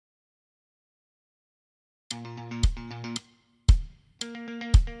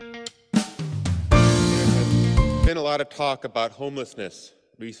lot of talk about homelessness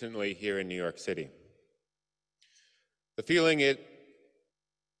recently here in New York City. The feeling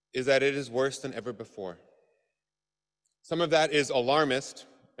is that it is worse than ever before. Some of that is alarmist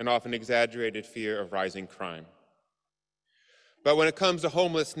and often exaggerated fear of rising crime. But when it comes to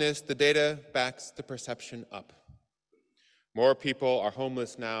homelessness, the data backs the perception up. More people are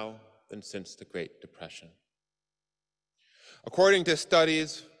homeless now than since the Great Depression. According to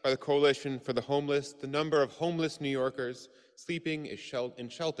studies by the Coalition for the Homeless, the number of homeless New Yorkers sleeping in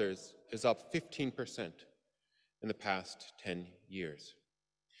shelters is up 15% in the past 10 years.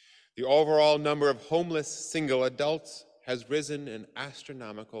 The overall number of homeless single adults has risen an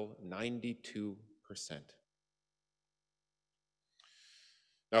astronomical 92%.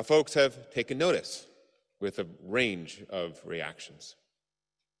 Now, folks have taken notice with a range of reactions.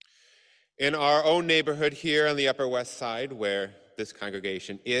 In our own neighborhood here on the Upper West Side, where this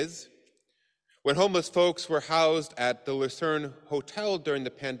congregation is, when homeless folks were housed at the Lucerne Hotel during the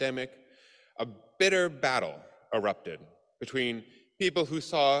pandemic, a bitter battle erupted between people who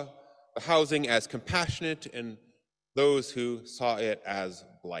saw the housing as compassionate and those who saw it as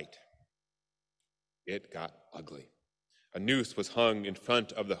blight. It got ugly. A noose was hung in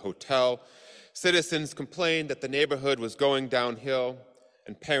front of the hotel. Citizens complained that the neighborhood was going downhill,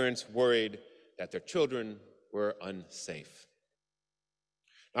 and parents worried that their children were unsafe.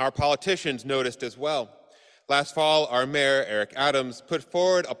 Our politicians noticed as well. Last fall, our mayor, Eric Adams, put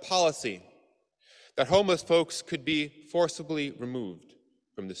forward a policy that homeless folks could be forcibly removed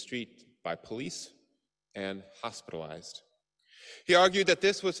from the street by police and hospitalized. He argued that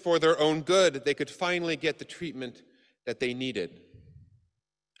this was for their own good. They could finally get the treatment that they needed.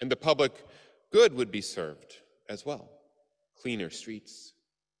 And the public good would be served as well. Cleaner streets,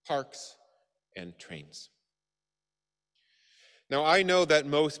 parks, and trains. Now, I know that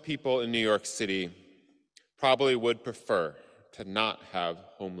most people in New York City probably would prefer to not have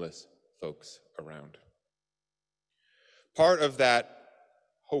homeless folks around. Part of that,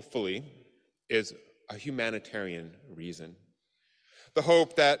 hopefully, is a humanitarian reason. The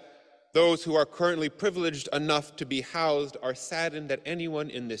hope that those who are currently privileged enough to be housed are saddened that anyone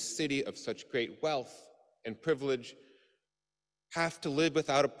in this city of such great wealth and privilege have to live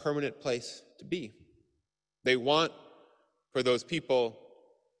without a permanent place to be. They want, for those people,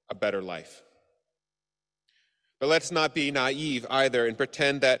 a better life. But let's not be naive either and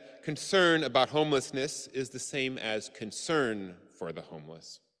pretend that concern about homelessness is the same as concern for the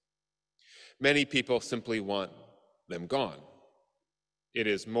homeless. Many people simply want them gone. It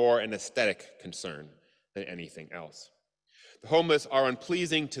is more an aesthetic concern than anything else. The homeless are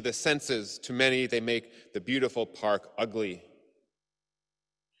unpleasing to the senses. To many, they make the beautiful park ugly.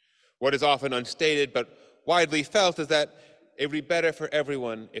 What is often unstated but widely felt is that it would be better for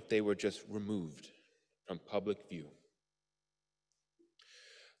everyone if they were just removed from public view.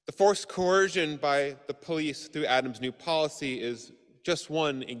 The forced coercion by the police through Adams' new policy is just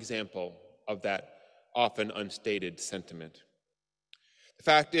one example of that often unstated sentiment. The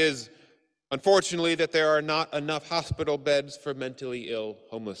fact is, unfortunately, that there are not enough hospital beds for mentally ill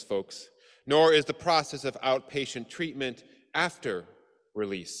homeless folks, nor is the process of outpatient treatment after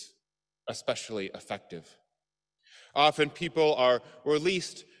release especially effective. Often people are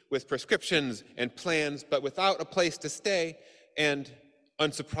released with prescriptions and plans, but without a place to stay, and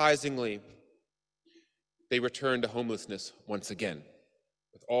unsurprisingly, they return to homelessness once again,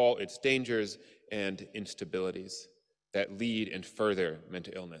 with all its dangers and instabilities that lead and further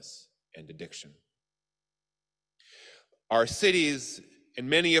mental illness and addiction. Our cities and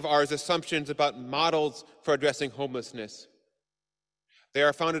many of our assumptions about models for addressing homelessness, they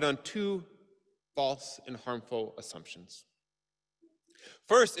are founded on two false and harmful assumptions.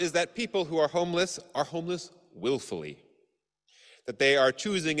 First is that people who are homeless willfully, that they are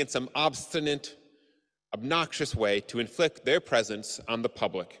choosing in some obstinate, obnoxious way to inflict their presence on the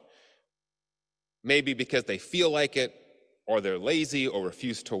public, maybe because they feel like it, or they're lazy or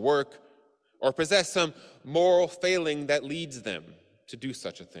refuse to work, or possess some moral failing that leads them to do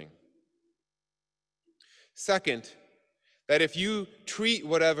such a thing. Second, that if you treat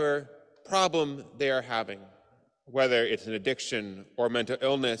whatever problem they are having, whether it's an addiction or mental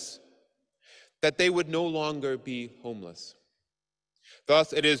illness, that they would no longer be homeless.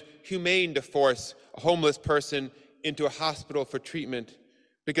 Thus, it is humane to force a homeless person into a hospital for treatment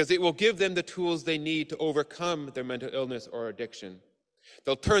because it will give them the tools they need to overcome their mental illness or addiction.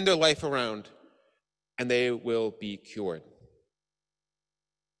 They'll turn their life around and they will be cured.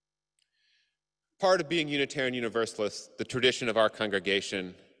 Part of being Unitarian Universalist, the tradition of our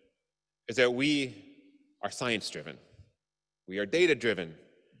congregation, is that we are science-driven. We are data-driven.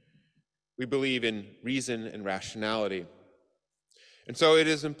 We believe in reason and rationality. And so it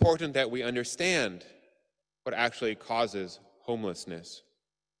is important that we understand what actually causes homelessness.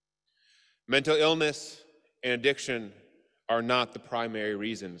 Mental illness and addiction are not the primary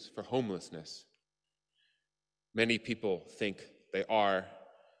reasons for homelessness. Many people think they are,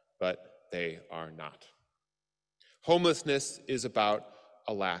 but they are not. Homelessness is about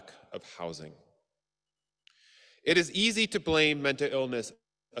a lack of housing. It is easy to blame mental illness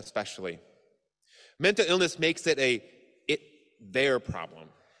especially. Mental illness makes it their problem.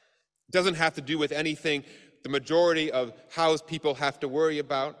 It doesn't have to do with anything the majority of housed people have to worry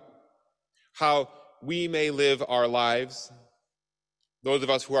about, how we may live our lives, those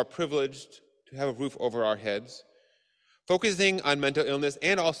of us who are privileged to have a roof over our heads. Focusing on mental illness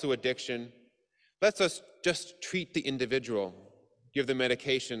and also addiction lets us just treat the individual, give them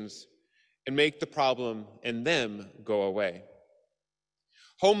medications, and make the problem and them go away.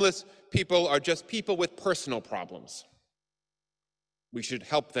 Homeless people are just people with personal problems. We should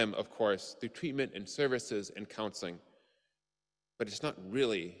help them, of course, through treatment and services and counseling, but it's not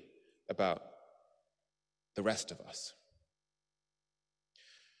really about the rest of us.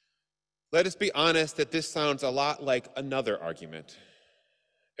 Let us be honest that this sounds a lot like another argument,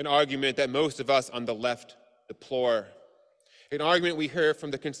 an argument that most of us on the left deplore, an argument we hear from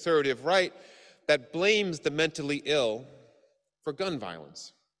the conservative right that blames the mentally ill for gun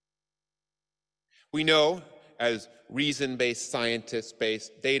violence. We know, as reason-based,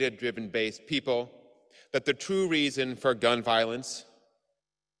 scientist-based, data-driven-based people, that the true reason for gun violence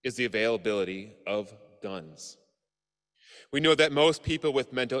is the availability of guns. We know that most people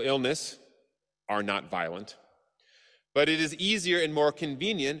with mental illness are not violent, but it is easier and more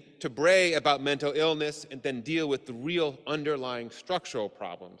convenient to bray about mental illness and then deal with the real underlying structural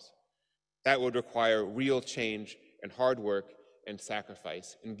problems. That would require real change and hard work and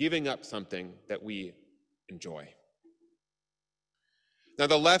sacrifice in giving up something that we enjoy. Now,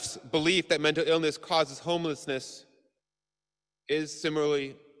 the left's belief that mental illness causes homelessness is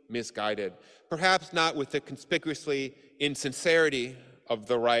similarly misguided, perhaps not with the conspicuously insincerity of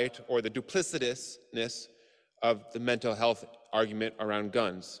the right or the duplicitousness of the mental health argument around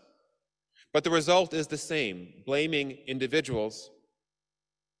guns. But the result is the same, blaming individuals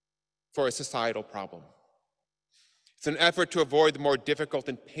for a societal problem. It's an effort to avoid the more difficult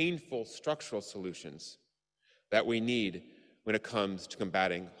and painful structural solutions that we need when it comes to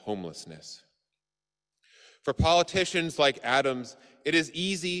combating homelessness. For politicians like Adams, it is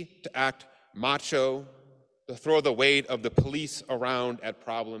easy to act macho, to throw the weight of the police around at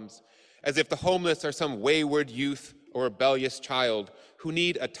problems, as if the homeless are some wayward youth or rebellious child who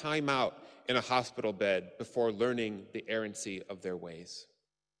need a timeout in a hospital bed before learning the errancy of their ways.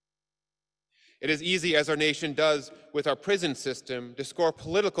 It is easy, as our nation does with our prison system, to score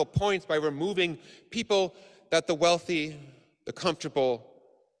political points by removing people that the wealthy, the comfortable,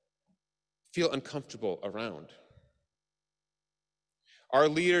 feel uncomfortable around. Our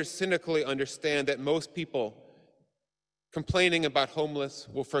leaders cynically understand that most people complaining about homeless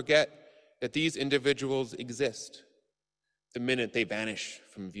will forget that these individuals exist the minute they vanish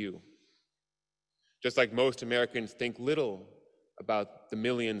from view. Just like most Americans think little about the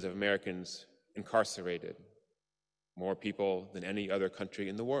millions of Americans incarcerated, more people than any other country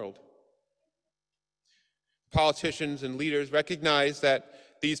in the world. Politicians and leaders recognize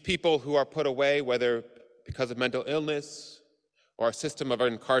that these people who are put away, whether because of mental illness or a system of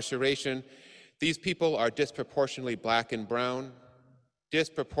incarceration, these people are disproportionately Black and brown,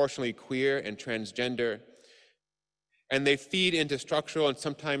 disproportionately queer and transgender, and they feed into structural and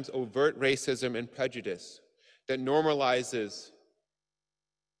sometimes overt racism and prejudice that normalizes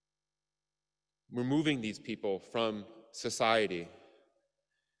removing these people from society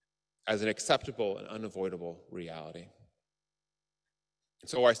as an acceptable and unavoidable reality. And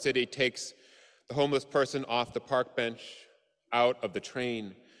so our city takes the homeless person off the park bench, out of the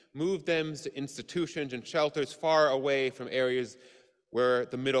train, move them to institutions and shelters far away from areas where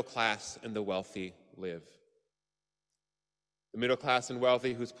the middle class and the wealthy live. The middle class and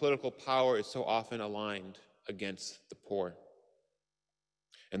wealthy whose political power is so often aligned against the poor.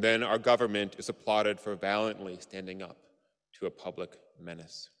 And then our government is applauded for valiantly standing up to a public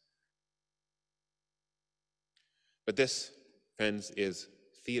menace. But this, friends, is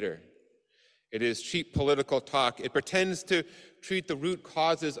theater. It is cheap political talk. It pretends to treat the root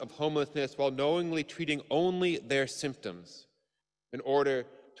causes of homelessness while knowingly treating only their symptoms in order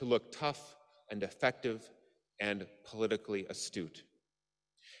to look tough and effective and politically astute.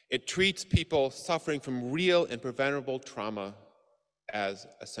 It treats people suffering from real and preventable trauma as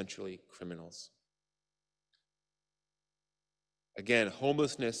essentially criminals. Again,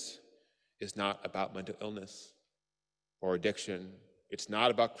 homelessness is not about mental illness or addiction. It's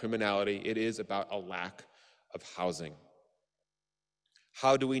not about criminality. It is about a lack of housing.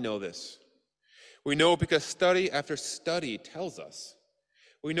 How do we know this? We know because study after study tells us.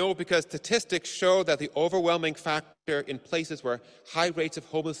 We know because statistics show that the overwhelming factor in places where high rates of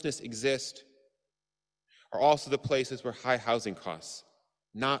homelessness exist are also the places where high housing costs,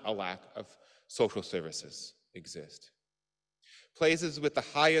 not a lack of social services, exist. Places with the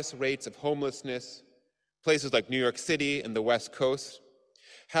highest rates of homelessness, places like New York City and the West Coast,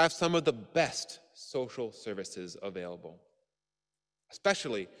 have some of the best social services available,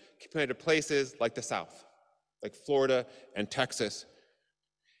 especially compared to places like the South, like Florida and Texas,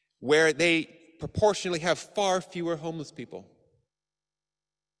 where they proportionally have far fewer homeless people.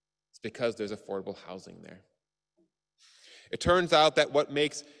 It's because there's affordable housing there. It turns out that what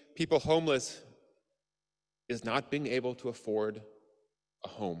makes people homeless is not being able to afford a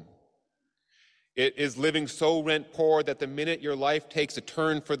home. It is living so rent poor that the minute your life takes a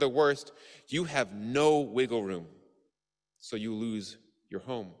turn for the worst, you have no wiggle room, so you lose your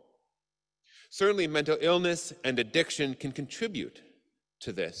home. Certainly, mental illness and addiction can contribute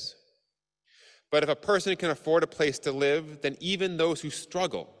to this. But if a person can afford a place to live, then even those who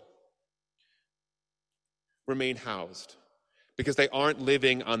struggle remain housed because they aren't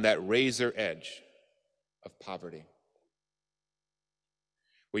living on that razor edge of poverty.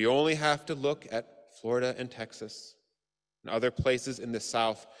 We only have to look at Florida and Texas and other places in the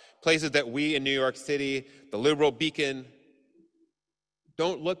South, places that we in New York City, the liberal beacon,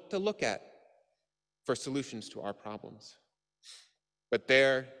 don't look at for solutions to our problems. But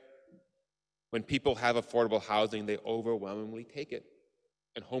there, when people have affordable housing, they overwhelmingly take it,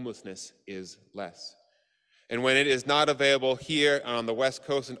 and homelessness is less. And when it is not available here on the West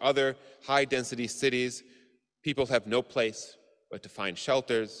Coast and other high-density cities, people have no place but to find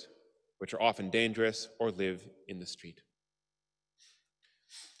shelters, which are often dangerous, or live in the street.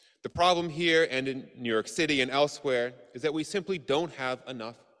 The problem here and in New York City and elsewhere is that we simply don't have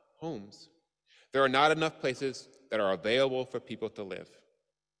enough homes. There are not enough places that are available for people to live.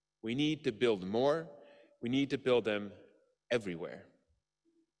 We need to build more. We need to build them everywhere.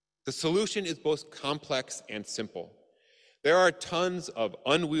 The solution is both complex and simple. There are tons of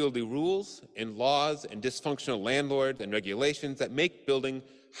unwieldy rules and laws and dysfunctional landlords and regulations that make building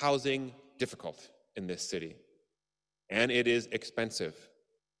housing difficult in this city. And it is expensive.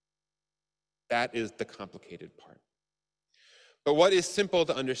 That is the complicated part. But what is simple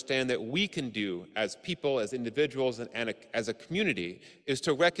to understand that we can do as people, as individuals, and as a community is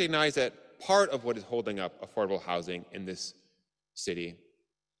to recognize that part of what is holding up affordable housing in this city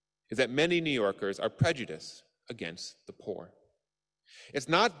is that many New Yorkers are prejudiced against the poor. It's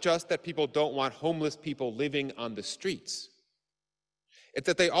not just that people don't want homeless people living on the streets. It's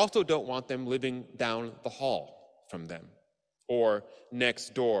that they also don't want them living down the hall from them, or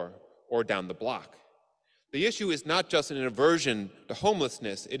next door, or down the block. The issue is not just an aversion to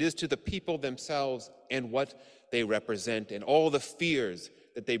homelessness, it is to the people themselves and what they represent and all the fears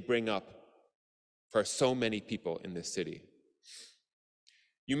that they bring up for so many people in this city.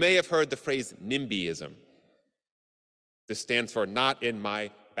 You may have heard the phrase NIMBYism. This stands for not in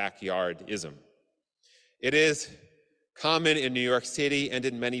my backyardism. It is common in New York City and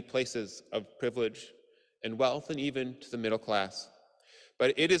in many places of privilege and wealth and even to the middle class.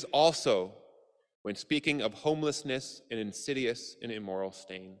 But it is also, when speaking of homelessness, an insidious and immoral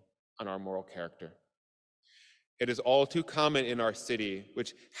stain on our moral character. It is all too common in our city,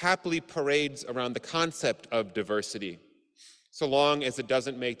 which happily parades around the concept of diversity, so long as it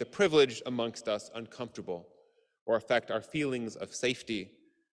doesn't make the privileged amongst us uncomfortable or affect our feelings of safety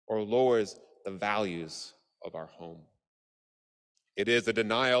or lowers the values of our home. It is a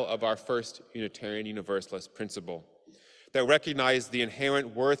denial of our first Unitarian Universalist principle that recognizes the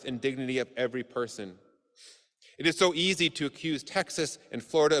inherent worth and dignity of every person. It is so easy to accuse Texas and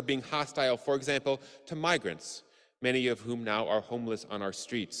Florida of being hostile, for example, to migrants, many of whom now are homeless on our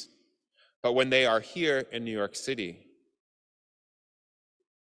streets. But when they are here in New York City,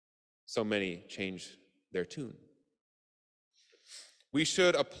 so many change their tune. We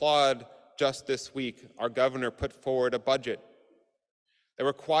should applaud just this week, our governor put forward a budget that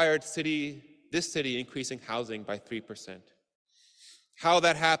required this city increasing housing by 3%. How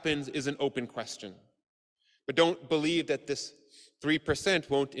that happens is an open question. But don't believe that this 3%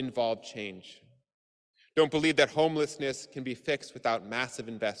 won't involve change. Don't believe that homelessness can be fixed without massive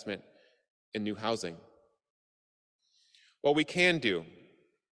investment in new housing. What we can do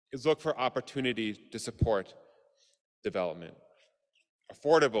is look for opportunities to support development,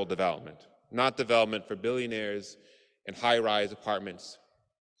 affordable development, not development for billionaires and high-rise apartments.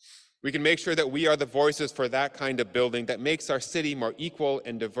 We can make sure that we are the voices for that kind of building that makes our city more equal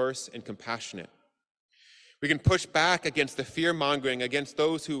and diverse and compassionate. We can push back against the fear-mongering, against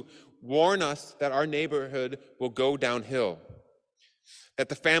those who warn us that our neighborhood will go downhill, that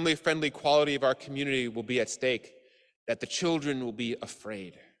the family-friendly quality of our community will be at stake, that the children will be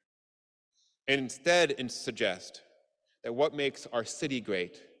afraid. And instead, suggest that what makes our city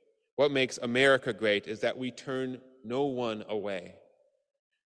great, what makes America great, is that we turn no one away,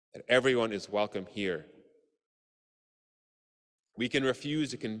 that everyone is welcome here. We can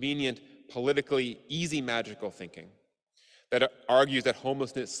refuse a convenient, politically easy magical thinking that argues that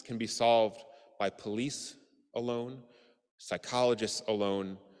homelessness can be solved by police alone, psychologists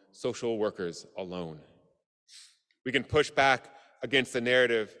alone, social workers alone. We can push back against the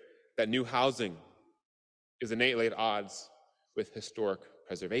narrative that new housing is innately at odds with historic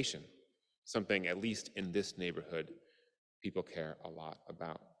preservation, something, at least in this neighborhood, people care a lot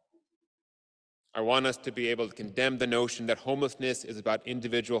about. I want us to be able to condemn the notion that homelessness is about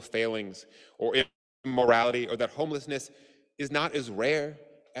individual failings or immorality, or that homelessness is not as rare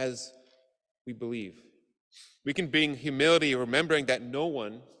as we believe. We can bring humility, remembering that no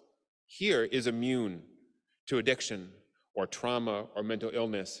one here is immune to addiction or trauma or mental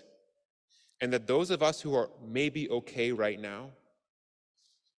illness, and that those of us who are maybe okay right now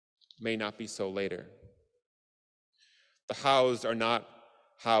may not be so later. The housed are not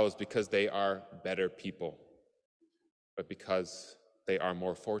housed because they are better people, but because they are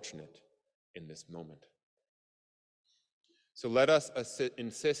more fortunate in this moment. So let us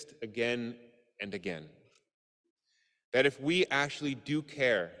insist again and again that if we actually do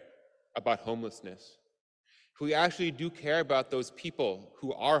care about homelessness, if we actually do care about those people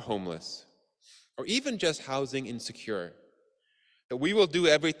who are homeless, or even just housing insecure, that we will do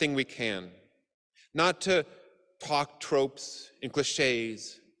everything we can, not to talk tropes and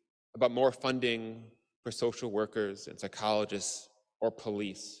cliches about more funding for social workers and psychologists or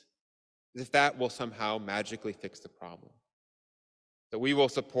police, if that will somehow magically fix the problem. That we will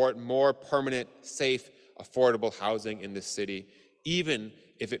support more permanent, safe, affordable housing in this city, even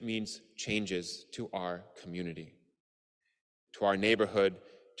if it means changes to our community, to our neighborhood,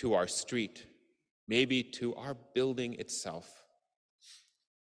 to our street, maybe to our building itself.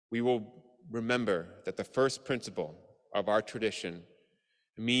 We will remember that the first principle of our tradition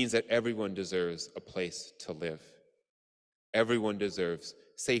means that everyone deserves a place to live. Everyone deserves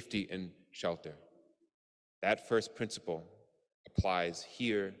safety and shelter. That first principle applies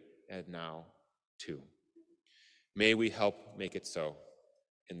here and now too. May we help make it so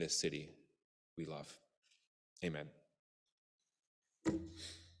in this city we love. Amen.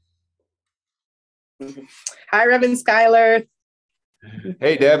 Hi, Reverend Schuyler.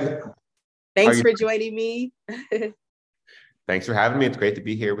 Hey, Deb. Thanks for joining me. Thanks for having me. It's great to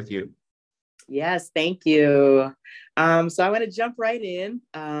be here with you. Yes, thank you. So I want to jump right in.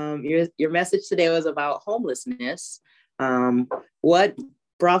 Your message today was about homelessness. What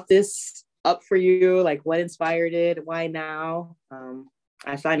brought this up for you? Like, what inspired it? Why now?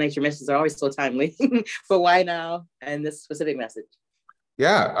 I find that your messages are always so timely, but why now? And this specific message.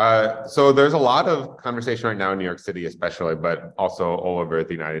 Yeah, so there's a lot of conversation right now in New York City, especially, but also all over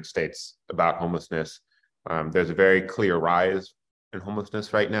the United States about homelessness. There's a very clear rise in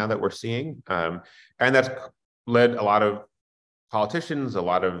homelessness right now that we're seeing. And that's led a lot of politicians, a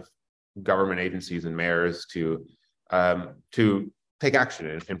lot of government agencies and mayors to take action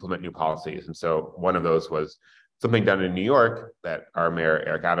and implement new policies. And so one of those was something done in New York that our mayor,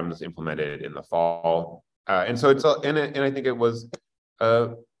 Eric Adams, implemented in the fall. And so and I think it was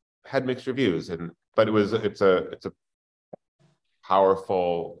had mixed reviews, but it's a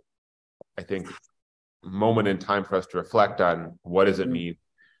powerful, I think, moment in time for us to reflect on what does it mean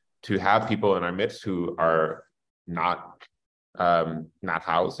to have people in our midst who are not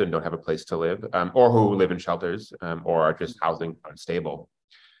housed and don't have a place to live, or who live in shelters, or are just housing unstable.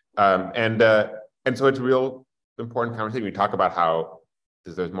 And so it's a real important conversation. We talk about how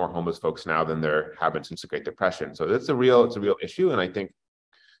there's more homeless folks now than there have been since the Great Depression. So it's a real issue. And I think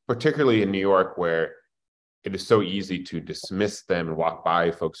particularly in New York, where it is so easy to dismiss them and walk by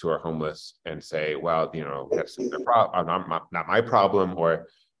folks who are homeless and say, well, that's their problem, not my problem, or,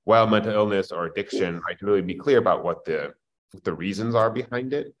 well, mental illness or addiction, right? To really be clear about what the reasons are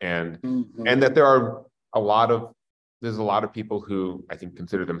behind it. And that there's a lot of people who I think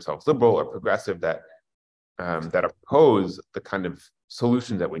consider themselves liberal or progressive that oppose the kind of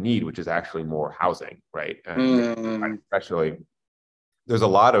solution that we need, which is actually more housing, right? Especially, there's a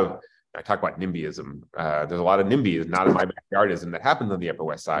lot of, I talk about NIMBYism. There's a lot of NIMBYs, not in my backyardism, that happens on the Upper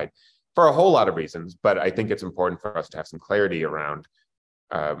West Side for a whole lot of reasons. But I think it's important for us to have some clarity around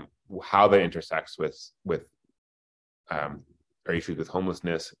how that intersects with our issues with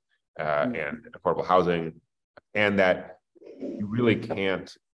homelessness and affordable housing, and that you really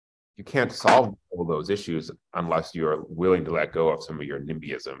can't solve all those issues unless you're willing to let go of some of your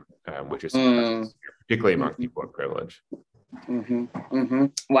NIMBYism, which is particularly among people of privilege.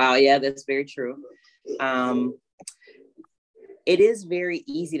 Wow, yeah, that's very true. It is very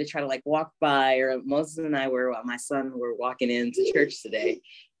easy to try to like walk by, or Moses and my son were walking into church today,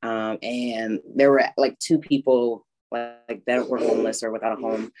 and there were like two people like that were homeless or without a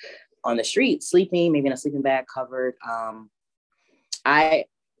home on the street, sleeping, maybe in a sleeping bag covered.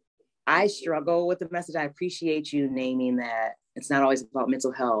 I struggle with the message. I appreciate you naming that it's not always about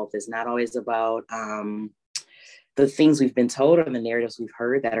mental health. It's not always about the things we've been told or the narratives we've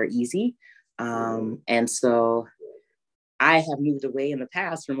heard that are easy. And so I have moved away in the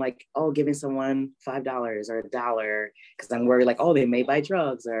past from like, oh, giving someone $5 or $1 because I'm worried like, oh, they may buy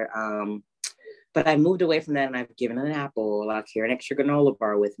drugs or, but I moved away from that and I've given an apple. I'll carry an extra granola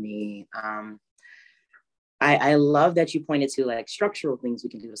bar with me. I love that you pointed to like structural things we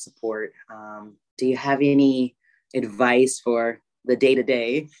can do to support. Do you have any advice for the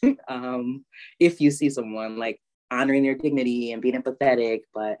day-to-day if you see someone like honoring their dignity and being empathetic,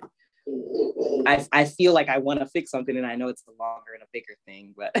 but I feel like I want to fix something and I know it's a longer and a bigger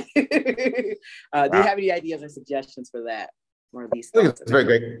thing, but do you have any ideas or suggestions for that? Or these I think it's a very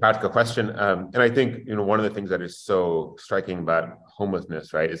great practical question. And I think, one of the things that is so striking about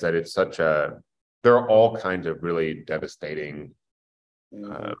homelessness, right, is that it's there are all kinds of really devastating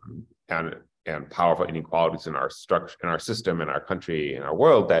and powerful inequalities in our structure, in our system, in our country, in our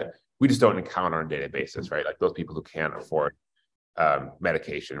world that we just don't encounter on a daily basis, right? Like those people who can't afford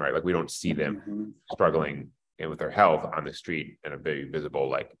medication, right? Like we don't see them struggling with their health on the street in a very visible,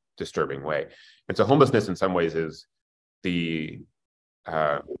 like disturbing way. And so homelessness in some ways is it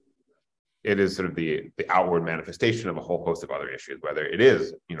is sort of the outward manifestation of a whole host of other issues, whether it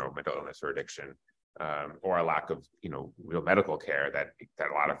is, mental illness or addiction, or a lack of, real medical care that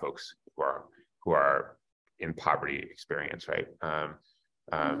a lot of folks who are in poverty experience, right?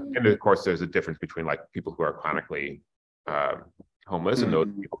 And of course, there's a difference between like people who are chronically homeless and those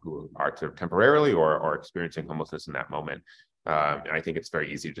people who are sort of temporarily or experiencing homelessness in that moment. And I think it's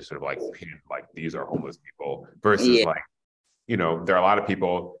very easy to sort of like pin like these are homeless people versus like, there are a lot of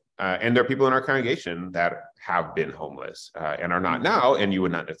people and there are people in our congregation that have been homeless and are not now, and you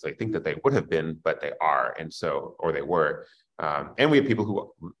would not necessarily think that they would have been, but they are, and so, or they were. And we have people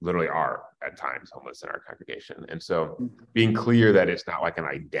who literally are at times homeless in our congregation. And so being clear that it's not like an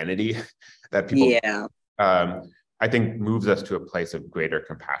identity that people, I think moves us to a place of greater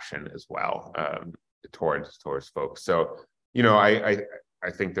compassion as well towards folks. So, I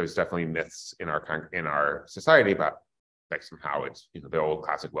think there's definitely myths in our society about like somehow it's, the old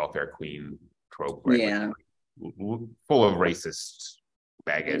classic welfare queen trope, right? Full of racist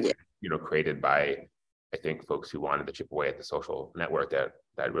baggage, created by, I think, folks who wanted to chip away at the social network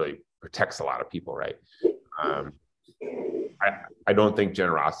that really protects a lot of people, right? I don't think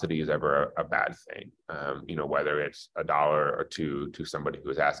generosity is ever a bad thing, whether it's $1 or $2 to somebody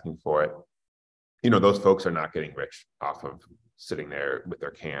who is asking for it. Those folks are not getting rich off of sitting there with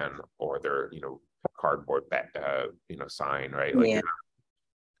their can or their, cardboard sign, right? Like,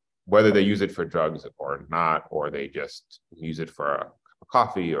 whether they use it for drugs or not, or they just use it for a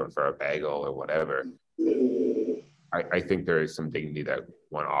coffee or for a bagel or whatever. I think there is some dignity that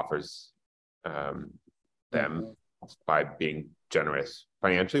one offers them by being generous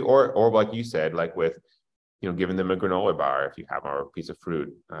financially, or like you said, like with, giving them a granola bar if you have, or a piece of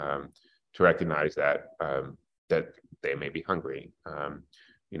fruit, to recognize that that they may be hungry.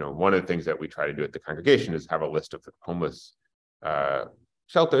 One of the things that we try to do at the congregation is have a list of homeless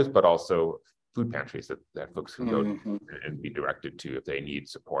shelters, but also food pantries that folks can go to and be directed to if they need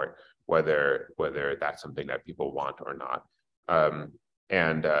support, whether that's something that people want or not.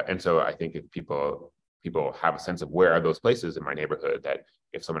 And so I think if people have a sense of where are those places in my neighborhood, that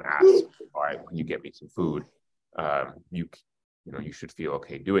if someone asks, all right, can you get me some food? You should feel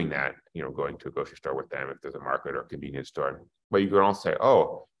okay doing that, going to a grocery store with them if there's a market or a convenience store. But you can also say,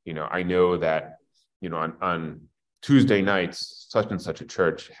 oh, I know that, on Tuesday nights, such and such a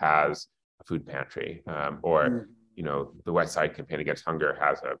church has a food pantry, or, the West Side Campaign Against Hunger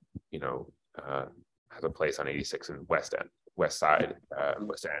has a place on 86 in West End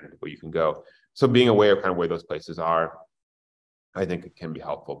where you can go. So being aware of kind of where those places are, I think it can be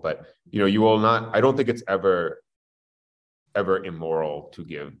helpful. But, you will not, I don't think it's ever immoral to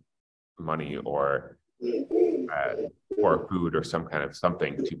give money or food or some kind of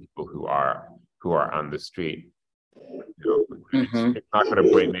something to people who are on the street. It's not going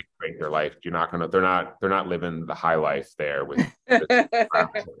to break their life. They're not living the high life there with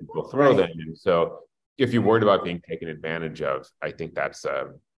the people throw them. And so if you're worried about being taken advantage of, I think that's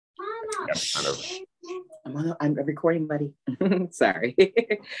kind of. I'm recording, buddy. Sorry.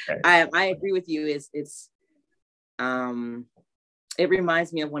 Okay. I agree with you. It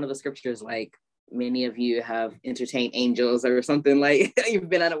reminds me of one of the scriptures, like many of you have entertained angels or something, like you've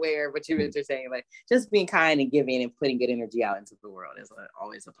been unaware, but you've entertained, like just being kind and giving and putting good energy out into the world is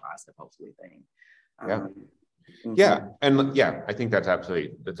always a positive, hopefully thing. I think that's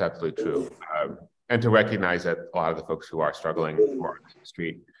absolutely true. And to recognize that a lot of the folks who are struggling who are on the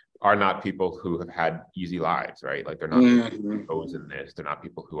street are not people who have had easy lives, right? Like they're not those in this. They're not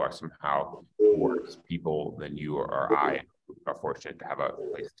people who are somehow worse people than you or I are fortunate to have a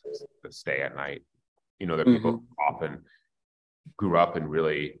place to stay at night. They're people who often grew up in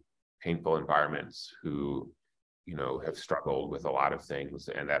really painful environments who, have struggled with a lot of things,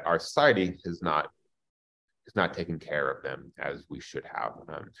 and that our society is not taking care of them as we should have.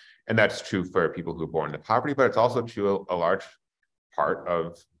 And that's true for people who are born into poverty, but it's also true a large part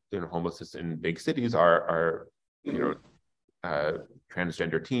of homelessness in big cities are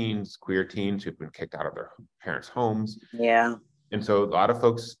transgender teens, queer teens who've been kicked out of their parents' homes. Yeah. And so a lot of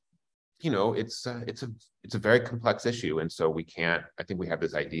folks, it's a very complex issue. And so I think we have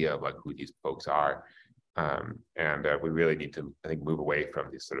this idea of like who these folks are. And we really need to, I think, move away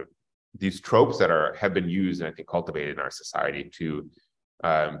from these tropes that have been used and I think cultivated in our society to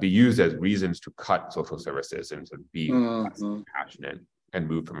be used as reasons to cut social services and to be compassionate and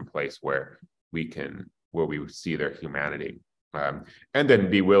move from a place where we see their humanity, and then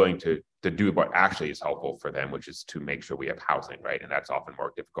be willing to do what actually is helpful for them, which is to make sure we have housing, right? And that's often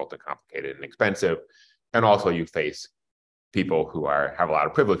more difficult and complicated and expensive. And also you face people who have a lot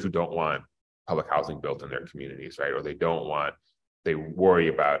of privilege who don't want public housing built in their communities, right? Or they worry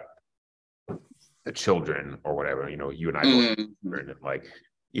about the children or whatever, you and I both and like,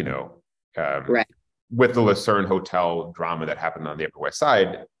 right. With the Lucerne Hotel drama that happened on the Upper West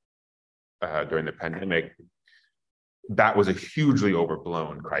Side during the pandemic, that was a hugely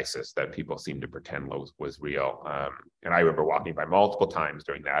overblown crisis that people seem to pretend was real. And I remember walking by multiple times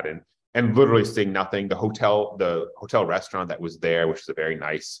during that and literally seeing nothing. The hotel restaurant that was there, which is a very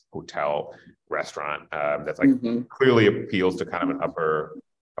nice hotel restaurant that's like clearly appeals to kind of an upper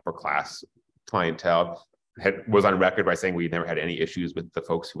class clientele, was on record by saying we never had any issues with the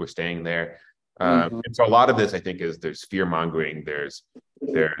folks who were staying there. And so a lot of this, I think, there's fear mongering. There's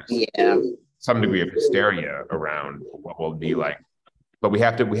some degree of hysteria around what will be like, but we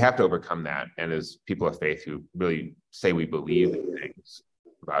have to overcome that. And as people of faith who really say we believe in things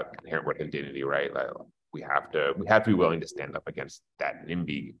about inherent worth and dignity, right? Like we have to be willing to stand up against that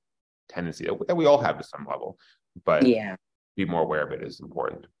NIMBY tendency that we all have to some level, but be more aware of it is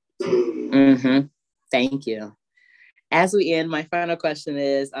important. Thank you. As we end, my final question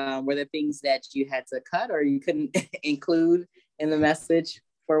is, were there things that you had to cut or you couldn't include in the message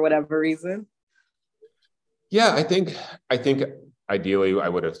for whatever reason? Yeah, I think ideally I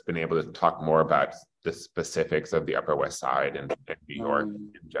would have been able to talk more about the specifics of the Upper West Side and New York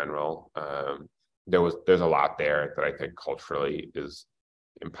in general. There's a lot there that I think culturally is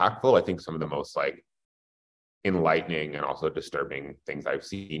impactful. I think some of the most like enlightening and also disturbing things I've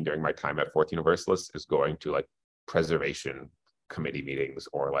seen during my time at Fourth Universalist is going to like preservation committee meetings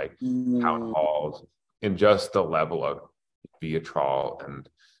or like town halls, and just the level of vitriol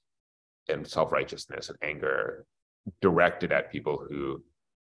and self-righteousness and anger directed at people who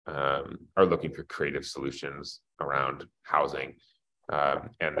are looking for creative solutions around housing,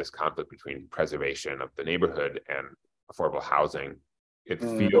 and this conflict between preservation of the neighborhood and affordable housing. It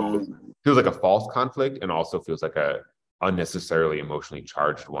feels like a false conflict, and also feels like a unnecessarily emotionally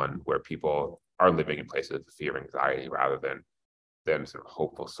charged one where people are living in places of fear and anxiety rather than sort of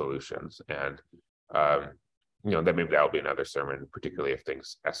hopeful solutions. And that maybe that'll be another sermon, particularly if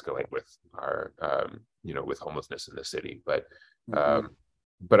things escalate with our with homelessness in the city. But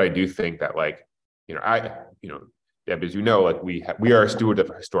I do think that Deb, as you know, like we are a steward of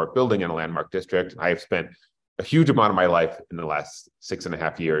a historic building in a landmark district. I have spent a huge amount of my life in the last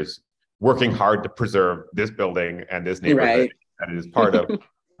 6.5 years working hard to preserve this building and this neighborhood that it is part of.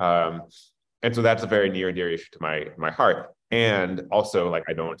 And so that's a very near and dear issue to my heart. And also, like,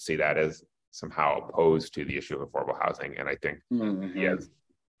 I don't see that as somehow opposed to the issue of affordable housing. And I think as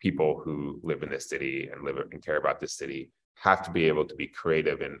people who live in this city and live and care about this city have to be able to be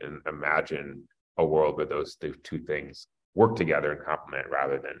creative and imagine a world where those two things work together and complement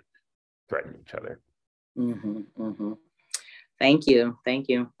rather than threaten each other. Thank you.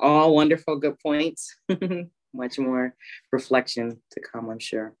 All wonderful, good points. much more reflection to come, I'm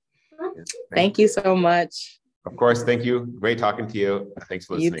sure. Yeah. Thank you so much. Of course, thank you. Great talking to you. Thanks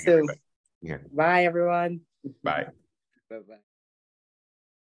for listening. You too. Yeah. Bye, everyone. Bye. Bye-bye.